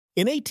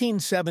In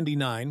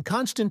 1879,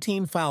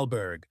 Constantin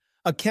Fahlberg,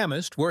 a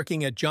chemist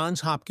working at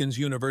Johns Hopkins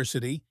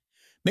University,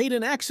 made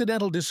an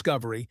accidental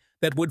discovery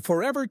that would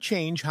forever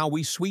change how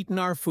we sweeten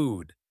our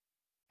food.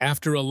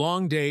 After a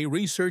long day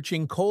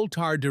researching coal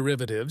tar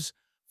derivatives,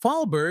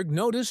 Fahlberg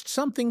noticed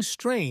something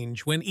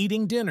strange when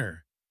eating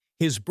dinner.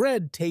 His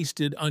bread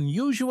tasted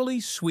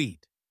unusually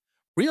sweet.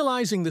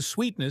 Realizing the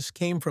sweetness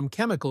came from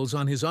chemicals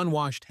on his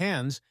unwashed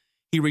hands,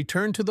 he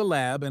returned to the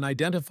lab and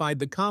identified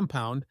the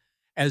compound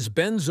as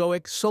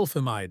benzoic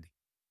sulfamide,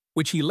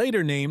 which he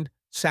later named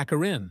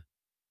saccharin.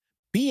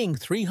 Being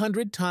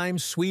 300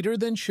 times sweeter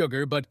than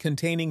sugar but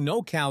containing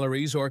no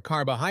calories or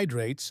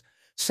carbohydrates,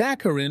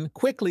 saccharin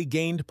quickly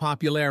gained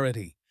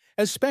popularity,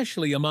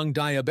 especially among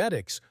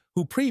diabetics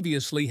who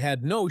previously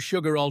had no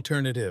sugar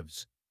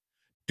alternatives.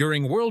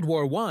 During World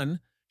War I,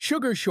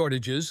 sugar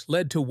shortages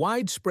led to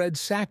widespread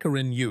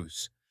saccharin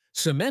use,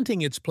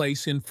 cementing its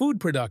place in food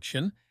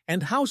production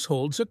and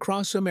households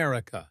across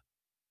America.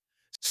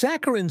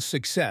 Saccharin's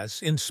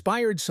success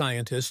inspired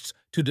scientists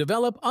to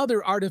develop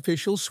other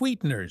artificial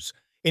sweeteners,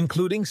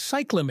 including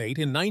cyclamate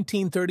in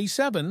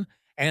 1937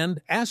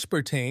 and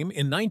aspartame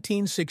in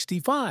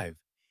 1965,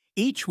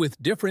 each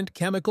with different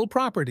chemical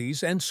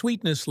properties and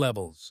sweetness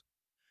levels.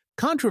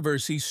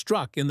 Controversy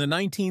struck in the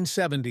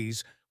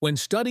 1970s when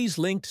studies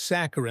linked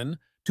saccharin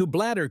to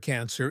bladder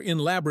cancer in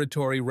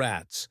laboratory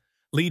rats,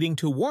 leading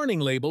to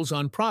warning labels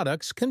on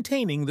products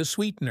containing the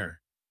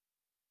sweetener.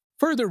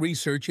 Further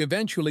research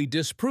eventually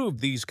disproved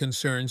these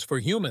concerns for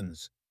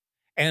humans,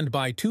 and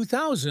by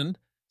 2000,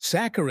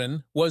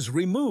 saccharin was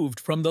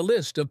removed from the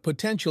list of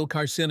potential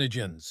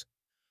carcinogens,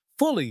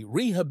 fully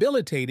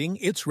rehabilitating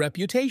its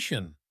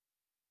reputation.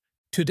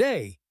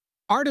 Today,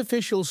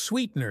 artificial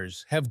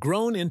sweeteners have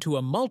grown into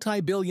a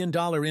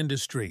multi-billion-dollar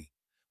industry,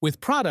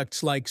 with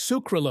products like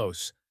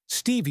sucralose,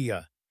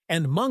 stevia,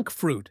 and monk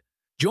fruit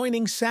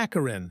joining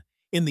saccharin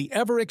in the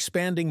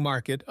ever-expanding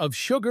market of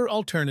sugar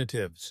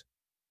alternatives.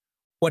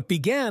 What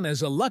began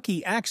as a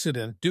lucky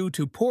accident due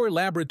to poor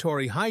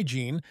laboratory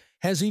hygiene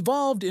has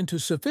evolved into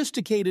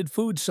sophisticated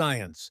food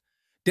science,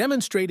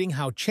 demonstrating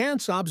how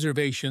chance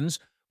observations,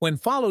 when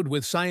followed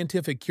with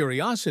scientific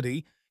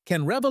curiosity,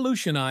 can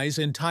revolutionize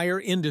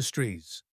entire industries.